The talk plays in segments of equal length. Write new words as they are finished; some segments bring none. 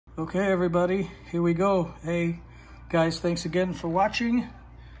Okay, everybody, here we go. Hey, guys, thanks again for watching.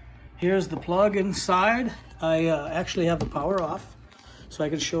 Here's the plug inside. I actually have the power off, so I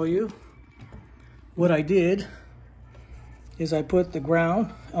can show you. What I did is I put the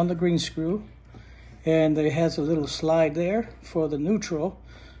ground on the green screw, and it has a little slide there for the neutral,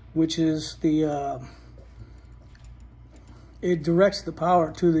 which is the, it directs the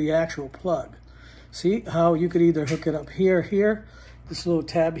power to the actual plug. See how you could either hook it up here, this little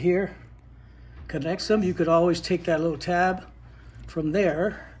tab here connects them. You could always take that little tab from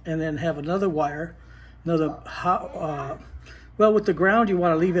there and then have another wire, well, with the ground you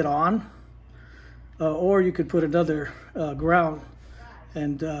want to leave it on, or you could put another ground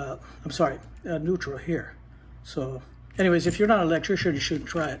and neutral here. So anyways, if you're not an electrician, you shouldn't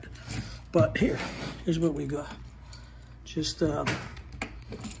try it. But here's what we got. Just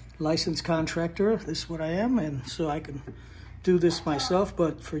licensed contractor. This is what I am, and so I can do this myself.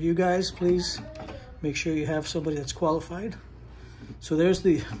 But for you guys, please make sure you have somebody that's qualified. So there's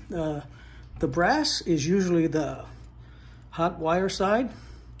the brass is usually the hot wire side,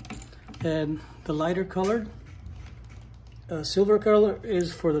 and the lighter colored silver color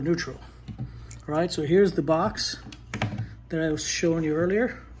is for the neutral. All right, so here's the box that I was showing you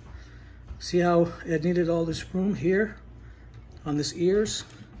earlier. See how it needed all this room here on this ears,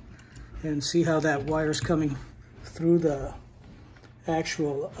 and see how that wire's coming through the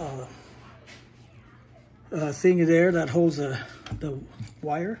actual thing there that holds the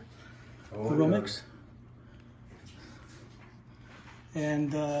wire, the Romex.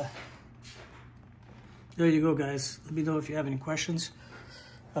 And there you go, guys. Let me know if you have any questions.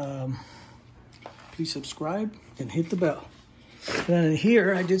 Please subscribe and hit the bell. And then in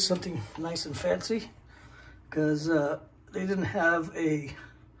here, I did something nice and fancy, because they didn't have a,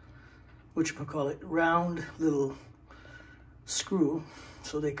 round little screw.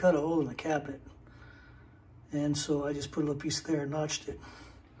 So they cut a hole in the cabinet. And so I just put a little piece there and notched it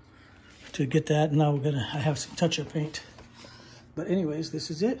to get that. Now I have some touch-up paint. But anyways,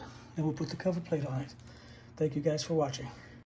 this is it. And we'll put the cover plate on it. Thank you guys for watching.